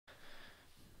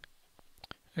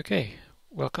Okay,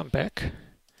 welcome back.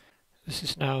 This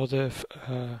is now the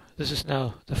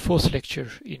fourth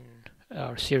lecture in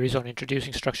our series on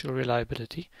introducing structural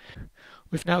reliability.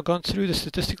 We've now gone through the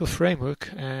statistical framework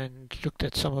and looked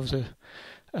at some of the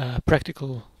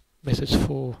practical methods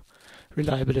for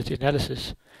reliability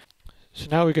analysis.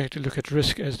 So now we're going to look at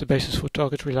risk as the basis for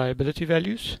target reliability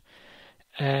values,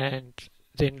 and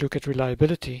then look at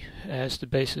reliability as the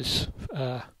basis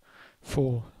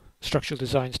for structural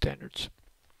design standards.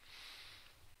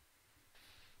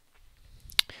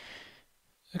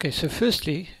 Okay, so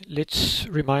firstly, let's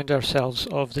remind ourselves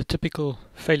of the typical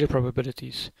failure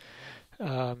probabilities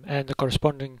and the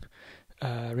corresponding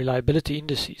reliability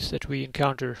indices that we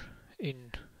encounter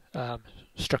in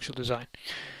structural design.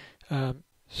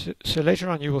 So later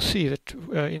on you will see that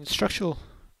in structural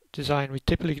design we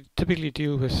typically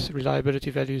deal with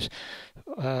reliability values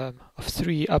of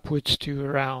 3 upwards to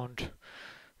around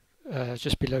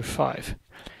just below 5.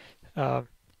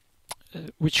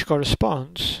 Which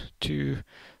corresponds to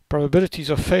probabilities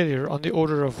of failure on the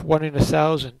order of 1 in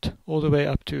 1,000 all the way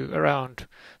up to around,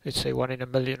 let's say, 1 in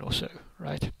 1,000,000 or so,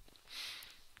 right?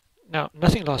 Now,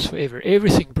 nothing lasts forever.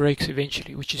 Everything breaks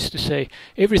eventually, which is to say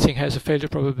everything has a failure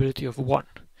probability of 1.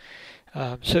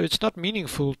 So it's not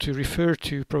meaningful to refer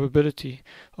to probability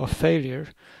of failure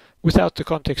without the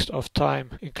context of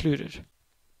time included,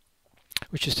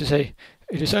 which is to say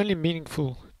it is only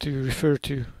meaningful to refer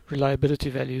to reliability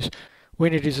values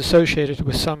when it is associated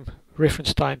with some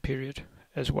reference time period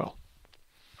as well.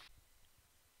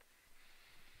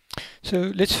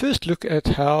 So let's first look at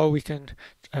how we can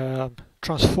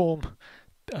transform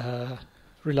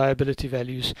reliability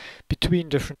values between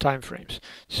different time frames.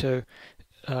 So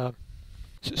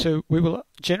we will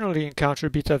generally encounter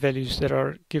beta values that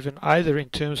are given either in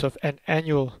terms of an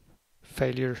annual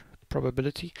failure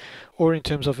probability or in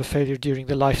terms of a failure during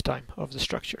the lifetime of the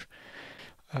structure.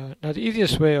 Now the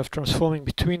easiest way of transforming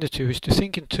between the two is to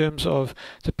think in terms of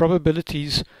the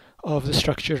probabilities of the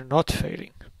structure not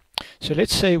failing. So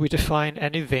let's say we define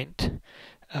an event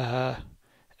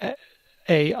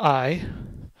AI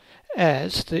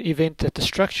as the event that the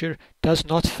structure does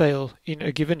not fail in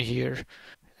a given year,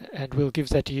 and we'll give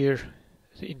that year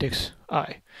the index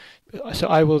I. So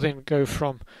I will then go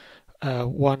from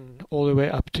 1 all the way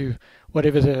up to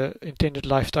whatever the intended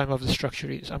lifetime of the structure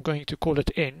is. I'm going to call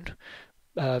it N.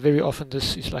 Very often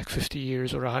this is like 50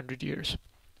 years or 100 years.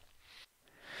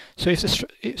 So if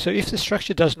the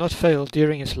structure does not fail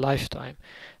during its lifetime,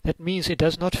 that means it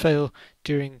does not fail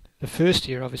during the first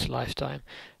year of its lifetime,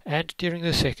 and during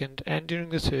the second, and during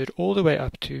the third, all the way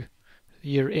up to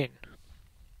year N.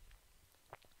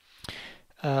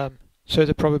 So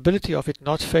the probability of it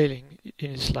not failing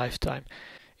in its lifetime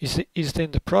is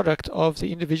then the product of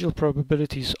the individual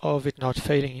probabilities of it not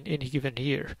failing in any given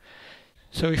year.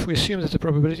 So if we assume that the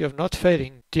probability of not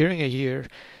failing during a year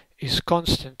is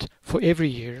constant for every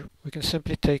year, we can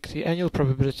simply take the annual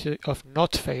probability of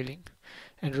not failing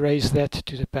and raise that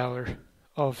to the power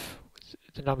of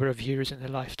the number of years in the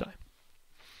lifetime.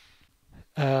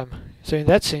 So in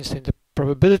that sense, then the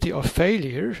probability of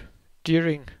failure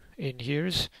during N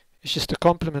years is just a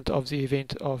complement of the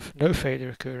event of no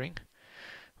failure occurring,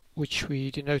 which we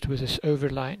denote with this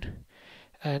overline.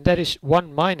 And that is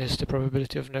 1 minus the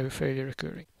probability of no failure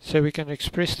occurring. So we can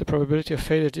express the probability of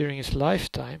failure during its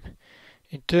lifetime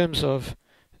in terms of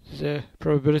the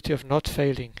probability of not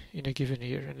failing in a given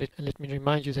year. And let me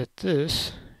remind you that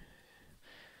this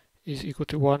is equal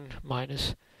to 1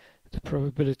 minus the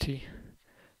probability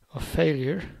of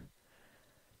failure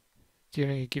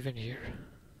during a given year.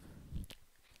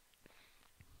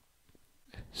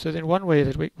 So then one way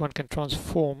that one can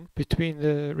transform between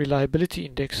the reliability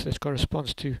index that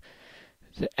corresponds to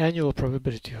the annual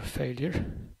probability of failure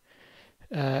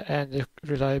and the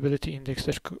reliability index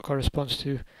that corresponds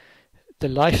to the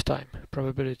lifetime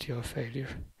probability of failure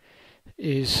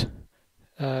is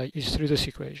through this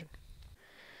equation.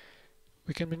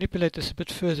 We can manipulate this a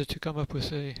bit further to come up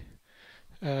with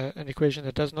an equation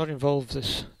that does not involve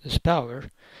this power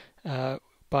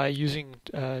by using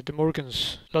De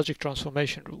Morgan's logic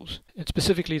transformation rules, and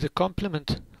specifically the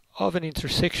complement of an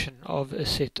intersection of a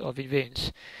set of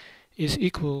events is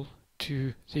equal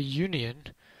to the union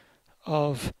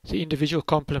of the individual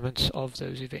complements of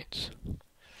those events.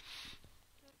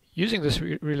 Using this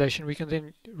relation, we can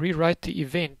then rewrite the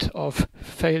event of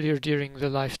failure during the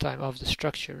lifetime of the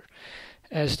structure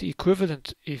as the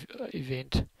equivalent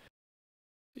event,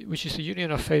 which is the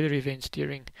union of failure events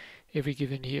during every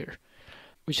given year,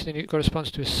 which then corresponds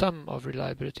to a sum of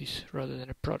reliabilities rather than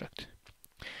a product.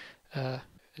 And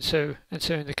so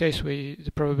in the case where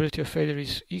the probability of failure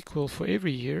is equal for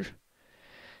every year,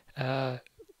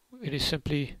 it is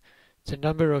simply the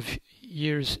number of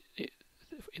years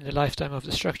in the lifetime of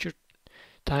the structure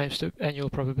times the annual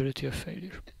probability of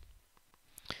failure.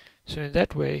 So in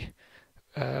that way,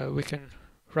 we can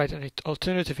write an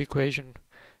alternative equation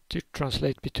to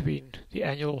translate between the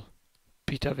annual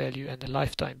beta value and the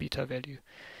lifetime beta value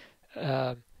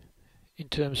in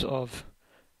terms of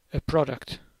a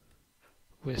product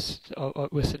with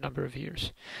the number of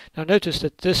years. Now notice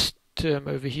that this term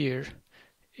over here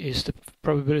is the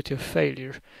probability of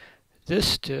failure.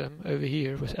 This term over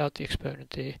here, without the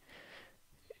exponent there,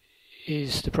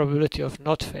 is the probability of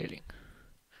not failing.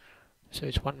 So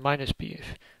it's 1 minus BF,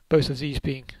 both of these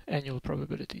being annual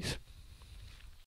probabilities.